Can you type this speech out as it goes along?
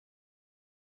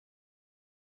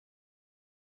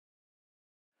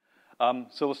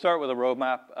So we'll start with a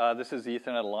roadmap. This is the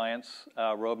Ethernet Alliance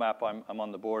roadmap. I'm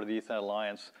on the board of the Ethernet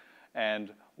Alliance.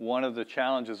 And one of the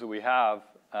challenges that we have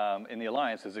in the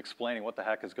Alliance is explaining what the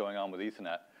heck is going on with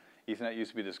Ethernet. Ethernet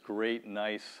used to be this great,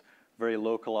 nice, very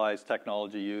localized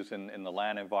technology used in the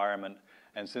LAN environment.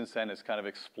 And since then, it's kind of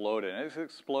exploded. And it's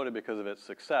exploded because of its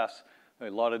success in a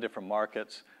lot of different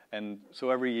markets. And so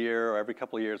every year or every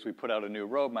couple of years, we put out a new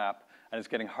roadmap. And it's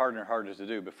getting harder and harder to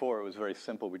do. Before, it was very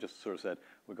simple. We just sort of said,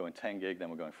 we're going 10 gig, then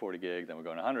we're going 40 gig, then we're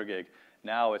going 100 gig.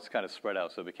 Now it's kind of spread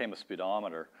out, so it became a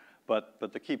speedometer. But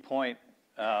the key point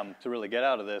to really get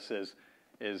out of this is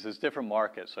there's different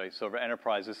markets, right? So for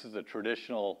enterprise, this is the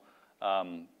traditional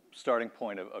starting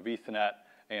point of Ethernet.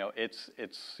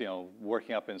 It's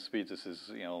working up in speeds. This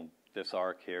is, this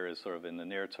arc here is sort of in the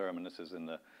near term, and this is in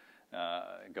the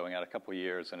going out a couple of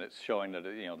years, and it's showing that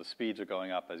the speeds are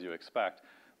going up as you expect.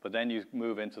 But then you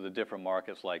move into the different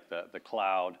markets like the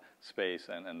cloud space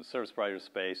and the service provider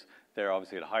space. They're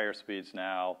obviously at higher speeds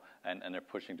now, and they're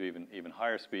pushing to even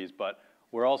higher speeds. But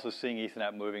we're also seeing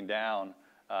Ethernet moving down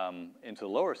into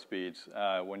lower speeds.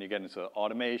 When you get into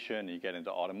automation, you get into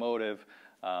automotive,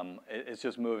 it's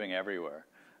just moving everywhere.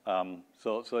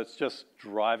 So it's just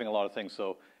driving a lot of things.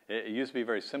 So it used to be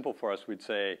very simple for us. We'd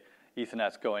say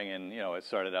Ethernet's going in, it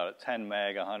started out at 10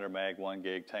 meg, 100 meg, 1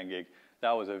 gig, 10 gig.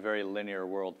 That was a very linear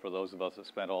world for those of us that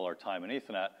spent all our time in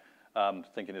Ethernet,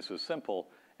 thinking this was simple.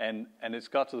 And it's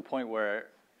got to the point where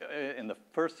in the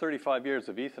first 35 years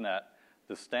of Ethernet,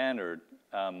 the standard,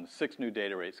 6 new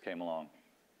data rates came along.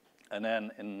 And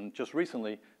then just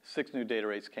recently, 6 new data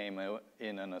rates came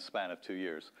in a span of 2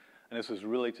 years. And this was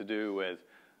really to do with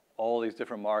all these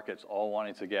different markets all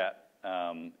wanting to get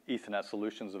Ethernet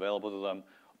solutions available to them,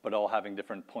 but all having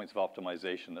different points of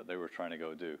optimization that they were trying to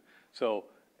go do. So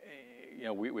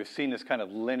we've seen this kind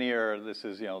of linear, this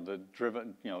is,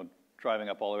 driving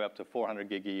up all the way up to 400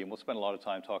 gig E, and we'll spend a lot of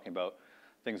time talking about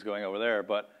things going over there,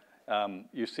 but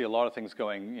you see a lot of things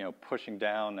going, pushing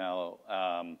down now,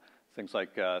 things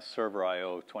like server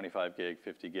I/O, 25 gig,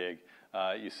 50 gig.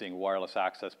 You're seeing wireless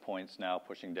access points now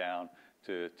pushing down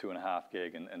to 2.5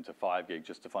 gig and to 5 gig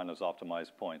just to find those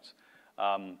optimized points.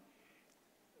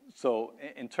 So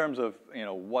in terms of,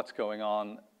 what's going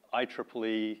on,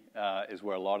 IEEE is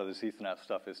where a lot of this Ethernet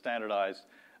stuff is standardized.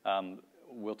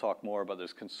 We'll talk more about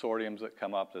there's consortiums that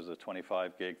come up. There's a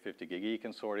 25 gig, 50 gig E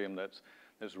consortium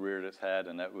that's reared its head,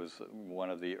 and that was one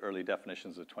of the early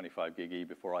definitions of 25 gig E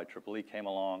before IEEE came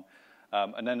along.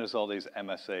 And then there's all these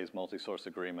MSAs, multi-source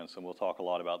agreements, and we'll talk a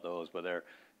lot about those, but they're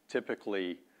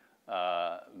typically,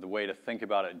 the way to think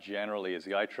about it generally is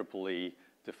the IEEE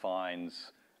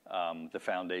defines the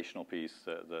foundational piece,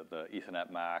 the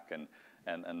Ethernet MAC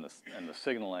and the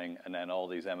signaling, and then all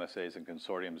these MSAs and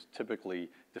consortiums typically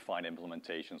define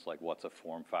implementations like what's a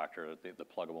form factor, the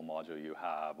pluggable module you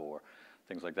have, or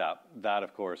things like that. That,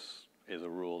 of course, is a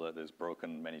rule that is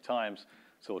broken many times,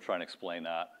 so we'll try and explain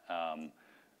that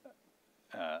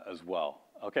as well.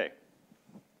 Okay,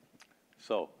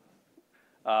 so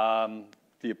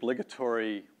the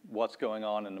obligatory what's going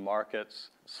on in the markets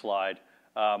slide.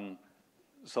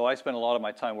 So I spend a lot of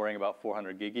my time worrying about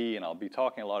 400 gig E, and I'll be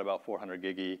talking a lot about 400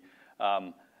 gig E,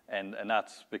 and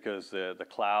that's because the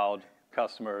cloud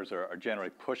customers are generally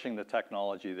pushing the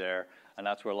technology there, and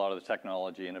that's where a lot of the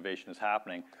technology innovation is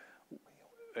happening.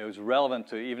 It was relevant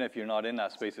to, even if you're not in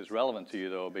that space, it's relevant to you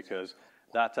though, because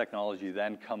that technology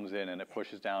then comes in and it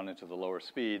pushes down into the lower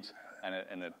speeds,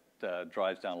 and it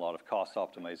drives down a lot of cost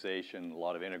optimization, a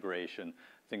lot of integration,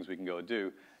 things we can go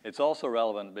do. It's also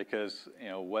relevant because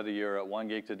whether you're at 1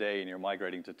 gig today and you're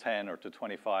migrating to 10 or to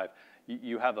 25,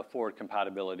 you have a forward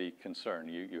compatibility concern.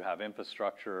 You have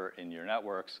infrastructure in your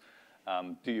networks.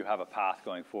 Do you have a path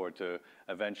going forward to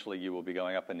eventually you will be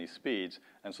going up in these speeds?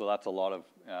 And so that's a lot of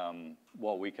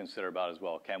what we consider about as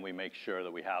well. Can we make sure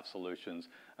that we have solutions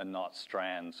and not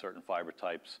strand certain fiber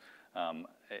types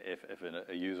if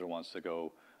a user wants to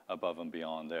go above and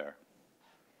beyond there?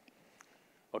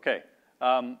 Okay.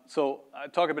 So I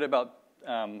talk a bit about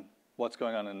what's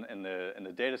going on in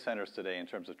the data centers today in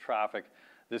terms of traffic.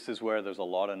 This is where there's a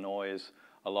lot of noise,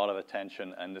 a lot of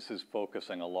attention, and this is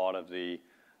focusing a lot of the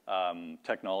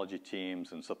technology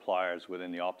teams and suppliers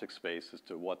within the optic space as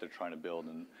to what they're trying to build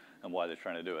and why they're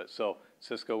trying to do it. So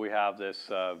Cisco, we have this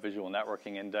visual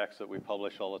networking index that we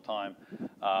publish all the time.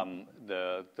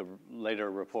 The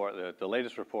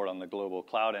latest report on the global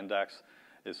cloud index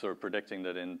is sort of predicting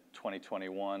that in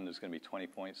 2021, there's going to be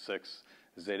 20.6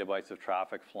 zettabytes of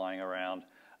traffic flying around.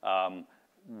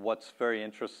 What's very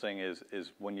interesting is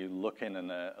when you look in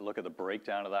and look at the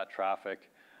breakdown of that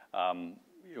traffic,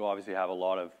 you obviously have a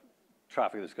lot of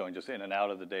traffic that's going just in and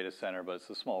out of the data center, but it's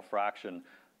a small fraction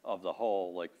of the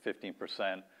whole, like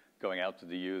 15% going out to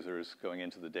the users, going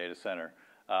into the data center.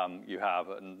 You have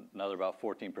another about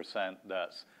 14%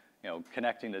 that's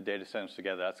connecting the data centers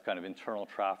together. That's kind of internal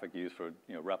traffic used for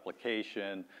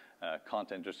replication,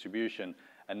 content distribution.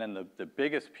 And then the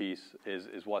biggest piece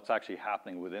is what's actually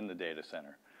happening within the data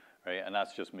center, right? And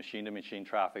that's just machine-to-machine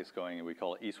traffic. It's going, we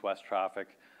call it east-west traffic.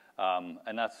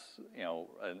 And that's,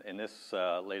 in this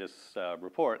latest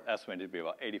report, estimated to be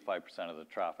about 85% of the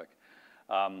traffic.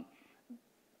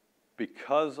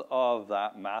 Because of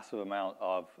that massive amount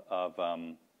of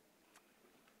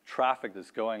traffic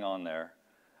that's going on there,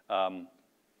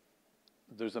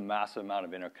 there's a massive amount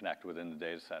of interconnect within the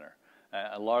data center.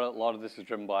 And a lot of this is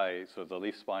driven by sort of the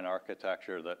leaf-spine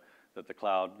architecture that the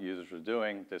cloud users are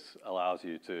doing. This allows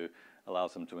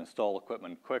them to install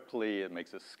equipment quickly. It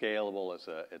makes it scalable.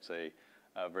 It's a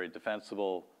very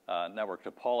defensible network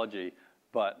topology.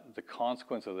 But the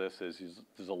consequence of this is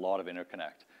there's a lot of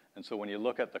interconnect. And so when you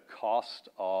look at the cost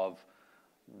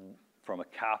from a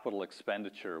capital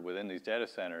expenditure within these data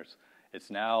centers, it's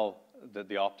now that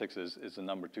the optics is the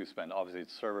number 2 spend. Obviously,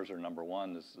 servers are number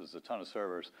 1. There's a ton of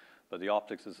servers, but the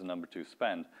optics is the number 2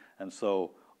 spend. And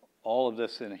so all of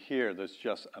this in here, there's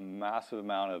just a massive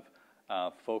amount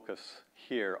of focus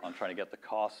here on trying to get the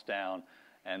costs down.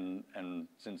 And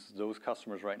since those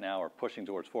customers right now are pushing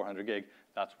towards 400 gig,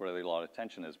 that's where a lot of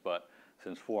attention is. But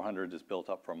since 400 is built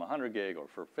up from 100 gig or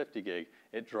for 50 gig,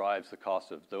 it drives the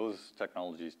cost of those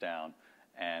technologies down,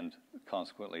 and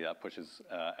consequently that pushes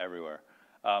everywhere.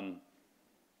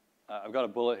 I've got a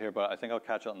bullet here, but I think I'll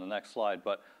catch it on the next slide.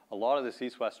 But a lot of this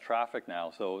east-west traffic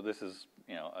now, so this is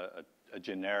a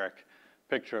generic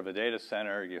picture of a data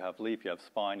center. You have leaf, you have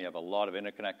spine, you have a lot of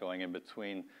interconnect going in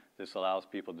between. This allows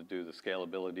people to do the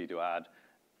scalability to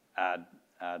add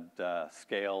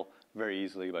scale very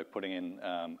easily by putting in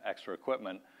extra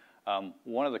equipment.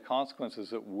 One of the consequences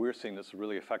that we're seeing that's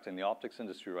really affecting the optics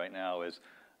industry right now is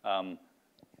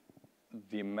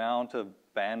the amount of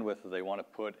bandwidth that they want to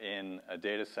put in a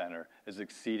data center is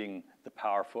exceeding the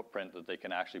power footprint that they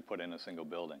can actually put in a single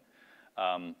building.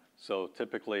 So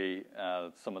typically,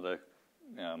 some of the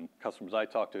customers I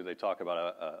talk to, they talk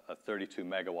about a 32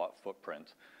 megawatt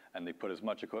footprint, and they put as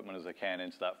much equipment as they can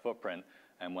into that footprint,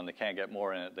 and when they can't get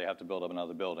more in it, they have to build up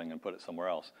another building and put it somewhere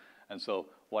else. And so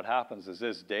what happens is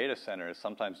this data center is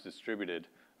sometimes distributed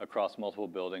across multiple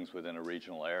buildings within a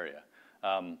regional area.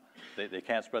 They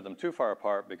can't spread them too far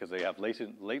apart because they have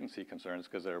latency concerns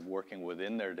because they're working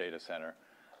within their data center.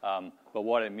 But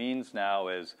what it means now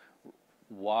is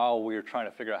while we're trying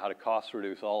to figure out how to cost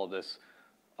reduce all of this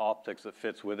optics that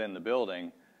fits within the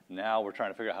building, now we're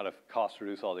trying to figure out how to cost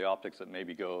reduce all the optics that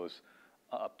maybe goes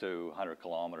up to 100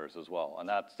 kilometers as well. And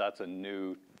that's a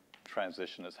new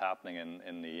transition that's happening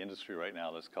in the industry right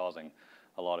now that's causing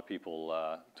a lot of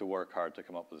people to work hard to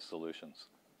come up with solutions.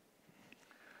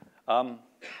 I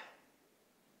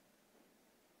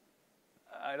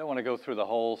don't want to go through the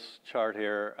whole chart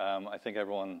here. I think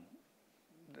everyone,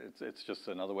 it's just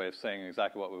another way of saying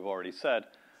exactly what we've already said.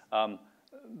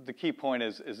 The key point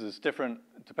is it's different,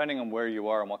 depending on where you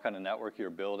are and what kind of network you're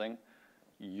building,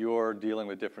 you're dealing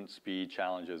with different speed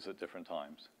challenges at different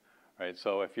times, right?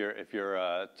 So if you're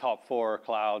a top 4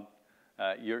 cloud,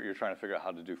 you're trying to figure out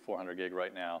how to do 400 gig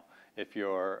right now. If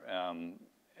you're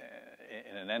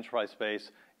in an enterprise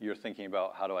space, you're thinking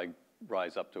about how do I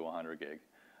rise up to 100 gig.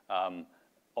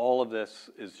 All of this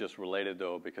is just related,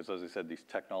 though, because, as I said, these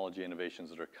technology innovations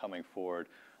that are coming forward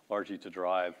largely to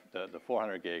drive the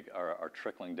 400 gig are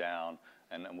trickling down,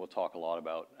 and we'll talk a lot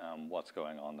about what's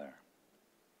going on there.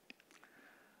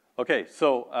 Okay,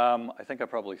 so I think I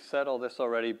probably said all this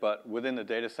already, but within the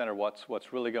data center,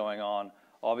 what's really going on?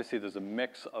 Obviously, there's a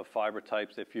mix of fiber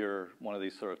types. If you're one of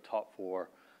these sort of top 4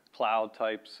 cloud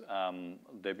types,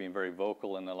 they've been very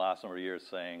vocal in the last number of years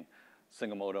saying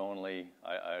single mode only.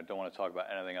 I don't want to talk about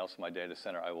anything else in my data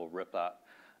center. I will rip that.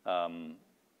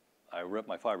 I rip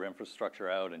my fiber infrastructure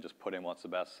out and just put in what's the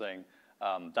best thing.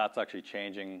 That's actually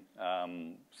changing.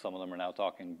 Some of them are now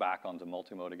talking back onto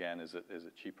multi-mode again. Is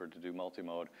it cheaper to do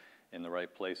multi-mode in the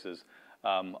right places?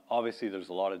 Obviously, there's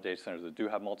a lot of data centers that do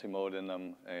have multi-mode in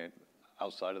them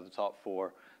outside of the top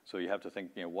 4. So you have to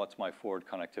think, what's my forward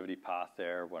connectivity path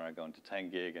there when I go into 10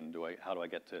 gig, and how do I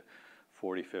get to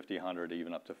 40, 50, 100,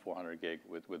 even up to 400 gig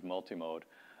with multi-mode?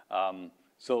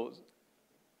 So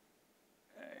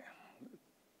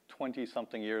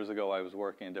 20-something years ago, I was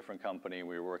working in a different company.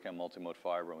 We were working on multi-mode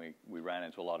fiber, and we ran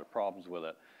into a lot of problems with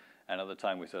it. And at the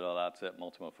time, we said, oh, that's it.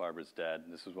 Multi-mode fiber is dead.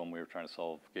 This is when we were trying to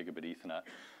solve gigabit Ethernet.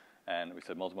 And we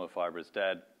said, multi-mode fiber is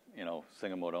dead,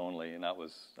 single mode only. And that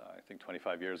was, I think,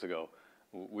 25 years ago.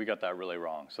 we got that really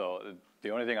wrong. So the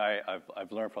only thing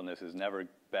I've learned from this is never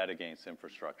bet against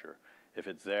infrastructure. If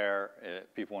it's there,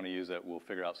 people want to use it, we'll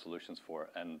figure out solutions for it,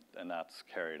 and that's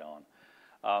carried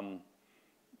on.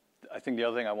 I think the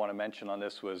other thing I want to mention on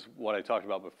this was what I talked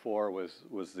about before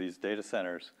was these data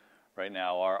centers right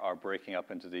now are breaking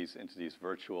up into these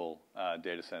virtual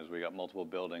data centers. We got multiple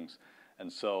buildings,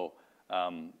 and so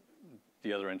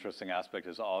the other interesting aspect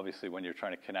is obviously when you're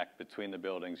trying to connect between the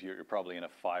buildings, you're probably in a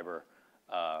fiber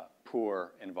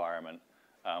poor environment,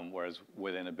 whereas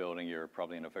within a building you're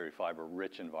probably in a very fiber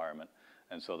rich environment,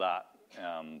 and so that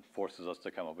forces us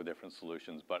to come up with different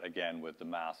solutions. But again, with the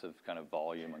massive kind of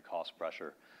volume and cost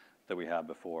pressure that we had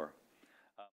before.